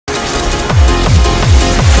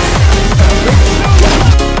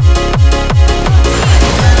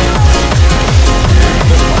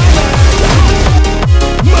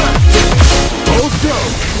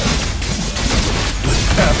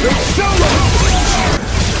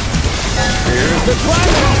the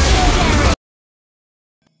climax!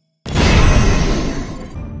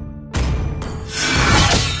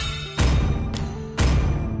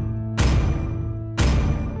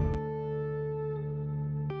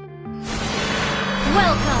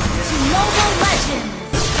 Welcome to Global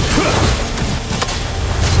Legends!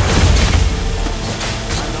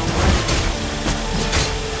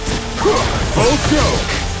 Full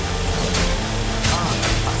stroke!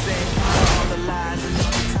 I said all the lies and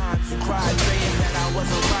all the times you cried, saying that I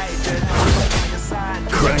wasn't right, that I was on your side.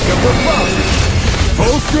 Crank up the volume!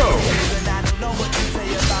 Full stroke! And I don't know what you say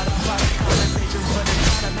about our private conversations, but it's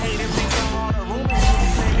kind of hating things on all the rumors you be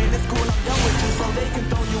claiming. It's cool, I'm done with you, so they can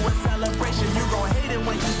throw you a celebration. You gon' hate it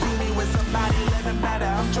when you see me with somebody living better.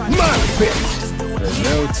 I'm trying My to bitch! There's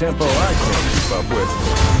no tempo I can't keep up with.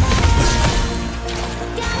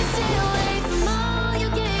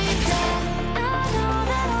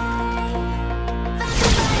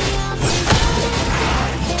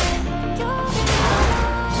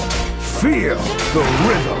 Feel the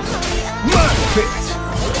rhythm. My fit.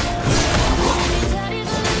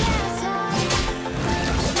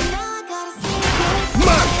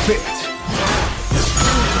 My fit.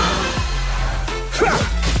 Ha!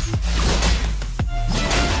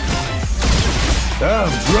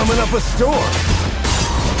 I'm drumming up a storm.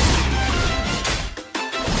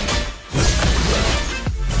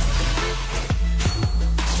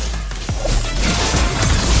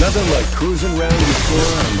 Nothing like cruising around your floor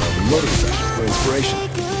on my motorcycle for inspiration.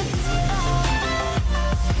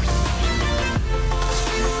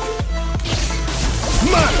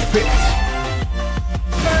 My fit!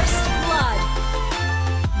 First blood!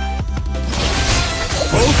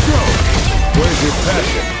 Full stroke! Where's your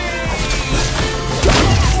passion?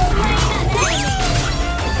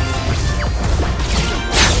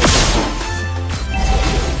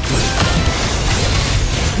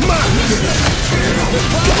 My fit!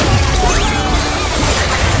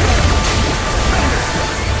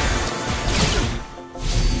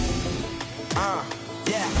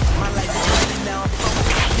 yeah, my life is running now.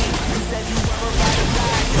 You said you were a ride or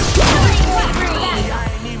die. I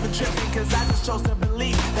ain't even tripping, cause I just chose to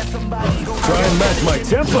believe that somebody gon' Try and match my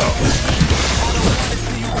tempo. I don't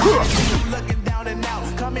wanna see you looking down and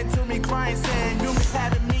out, coming to me crying, saying you miss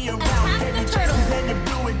having me around. Baby traces and you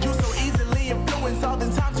blew it, you so easily influenced. All the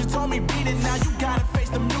times you told me beat it, now you gotta face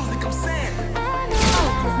the music. I'm saying,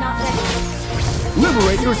 Oh, it's not ready.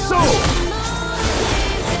 Liberate your soul.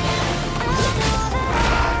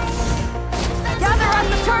 Gather on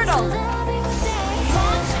the turtle!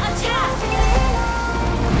 Launch attack!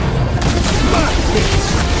 My fit.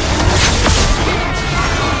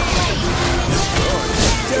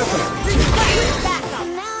 Definitely. Back up!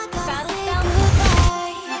 Battle spell.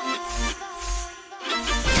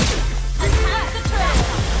 Attack the turtle!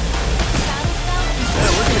 Battle spell. Yeah,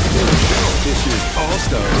 we're gonna steal the show this year's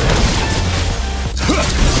All-Star.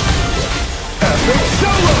 Epic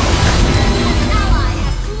solo! An ally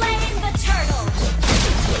has slain the turtle!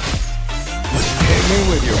 Hit me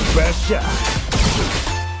with your best shot.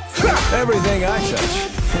 Everything I touch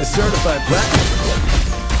is certified platinum.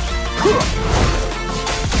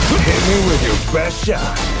 Hit me with your best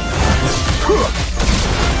shot.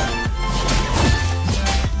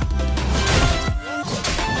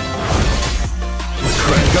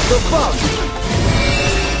 Crank up the volume.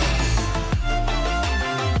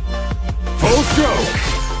 Full stroke.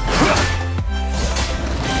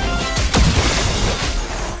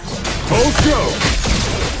 Full stroke.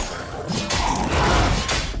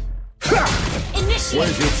 Initiate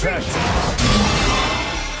Where's your retreat! passion?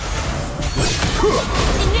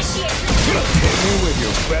 Initiate retreat! Hit me with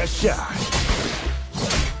your best shot.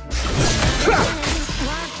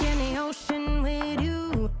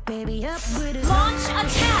 Launch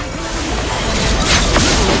attack!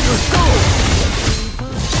 Liberate your soul.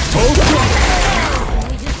 Full stroke.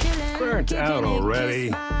 Burnt out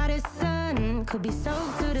already. Oh,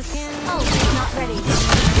 it's not ready.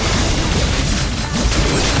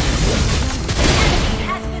 Enemy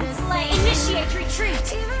has been slain. Initiate retreat!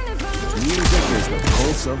 Music is the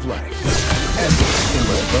pulse of life. Essence in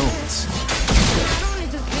my bones.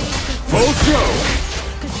 Full stroke.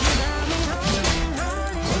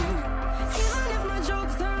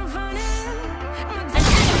 An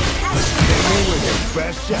enemy has been Hit me slain. with your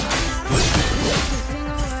best shot.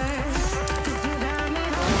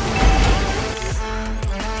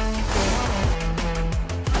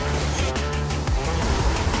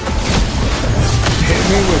 Hit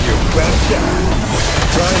me with your best shot.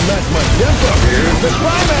 Try and match my tempo. Here's the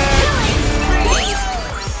climax.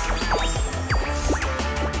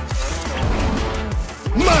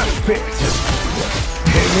 My fit.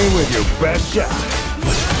 Hit me with your best shot.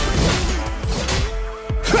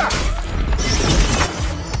 Ha!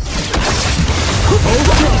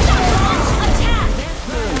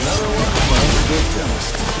 Another one of my victims.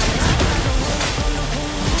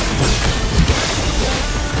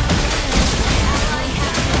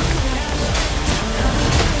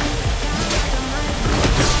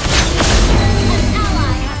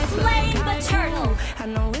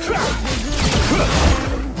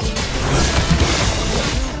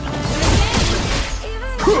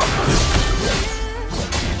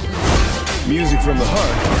 Music from the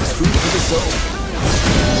heart is food for the soul.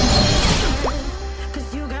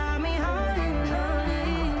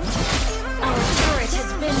 Our turret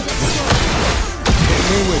has been destroyed. Hit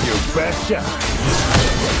me with your best shot.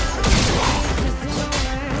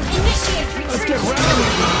 Initiate retreat. Let's get rowdy.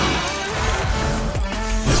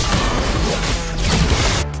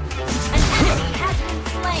 An enemy has been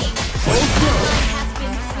slain. Hold strong. Ally has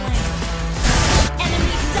been slain.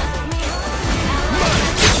 Enemy double kill.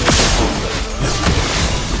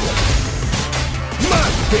 My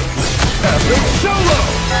pick. Epic solo.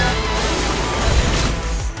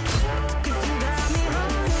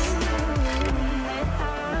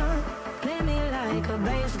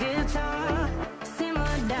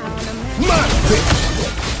 My pick.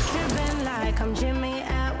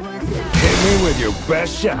 Hit me with your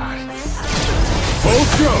best shot. Full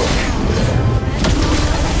stroke.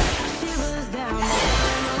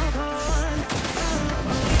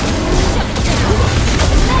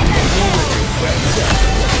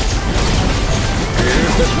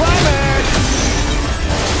 Here's the climax.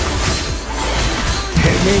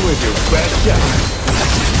 Hit me with your best shot.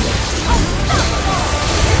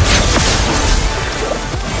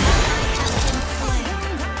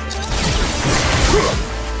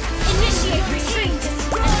 Initiate retreat.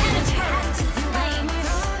 An enemy has been slain.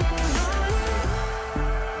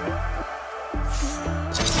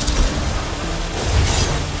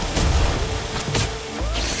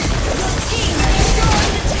 Your team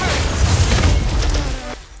destroyed the turret.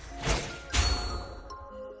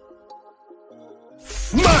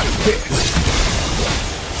 My pick.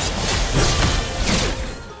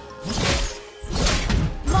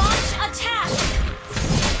 Launch attack.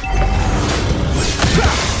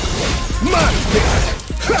 My pick.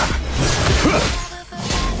 Ha!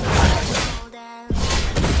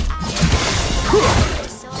 Ha!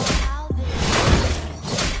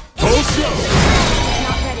 Full show.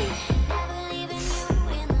 Not ready.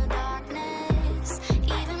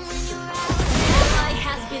 Ally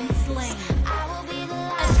has been slain.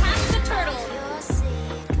 Attack the turtle.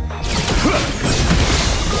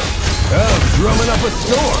 I'm drumming up a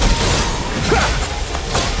storm. Ha!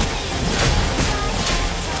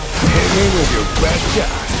 Hit me with your best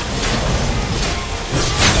shot.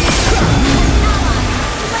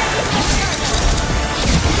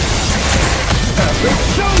 Epic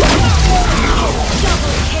solo.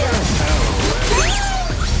 Double kill.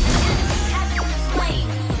 Has been slain.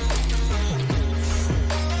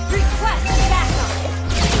 Request backup.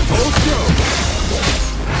 Full show.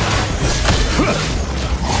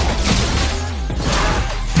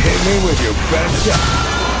 Hit me with your best shot.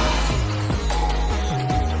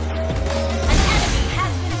 An enemy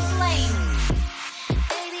has been slain.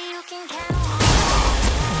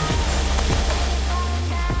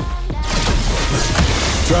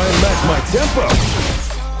 Try and match my tempo.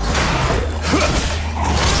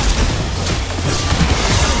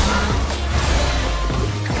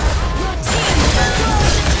 Your team destroyed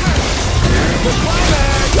the turret. Here's the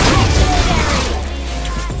climax.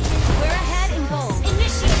 We're ahead in gold.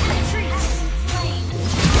 Initiate retreat. Slain.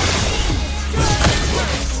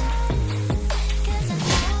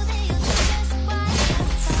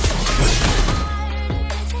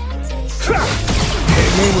 Ha!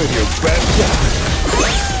 Hit me with your best shot.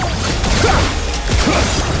 Ha! Ha!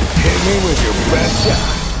 Hit me with your best shot.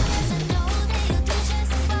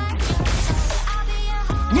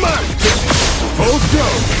 My pick. Full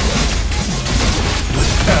stroke.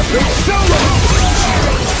 Epic solo.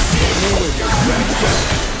 Hit me with your best shot.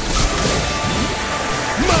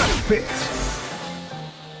 My pick.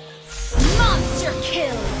 Monster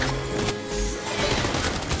kill.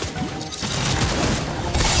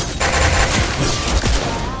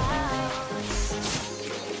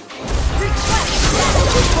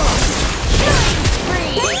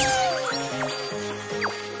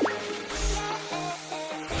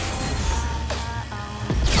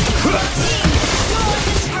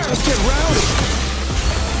 Let's get rowdy.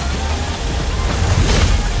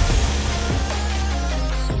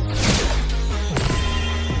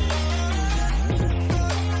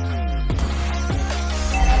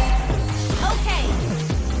 Okay,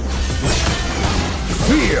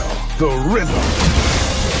 Feel the rhythm.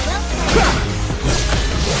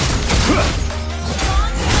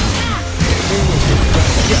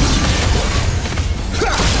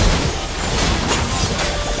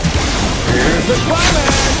 Here's the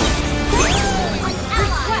climax!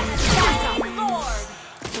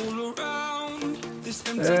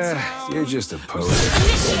 You're just a poser.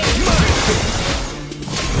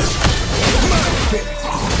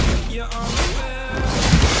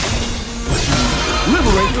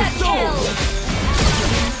 Liberate your soul!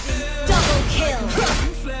 Double kill!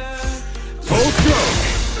 Full stroke!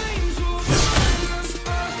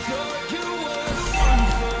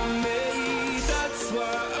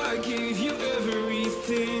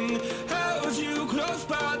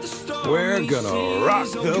 We're gonna rock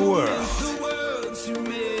the world.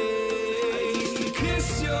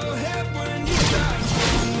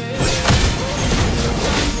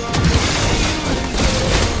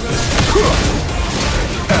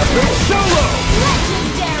 Epic solo!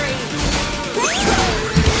 Legendary!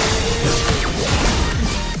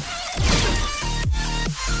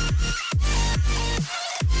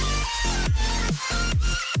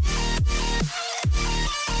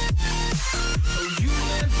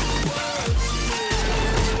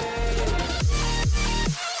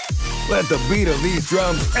 Let the beat of these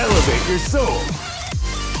drums elevate your soul.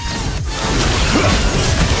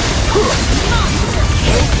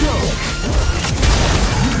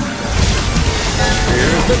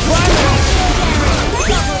 Here's the climax!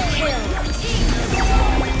 Double kill!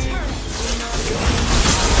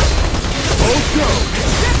 Full stroke!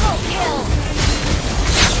 Triple kill!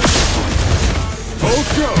 Full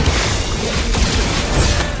stroke!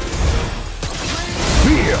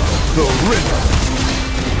 Feel the rhythm!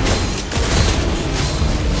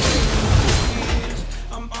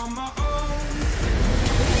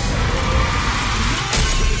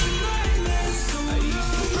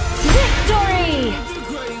 Victory!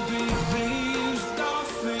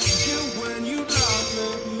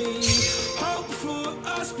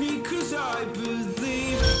 Because I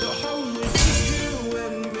believe the whole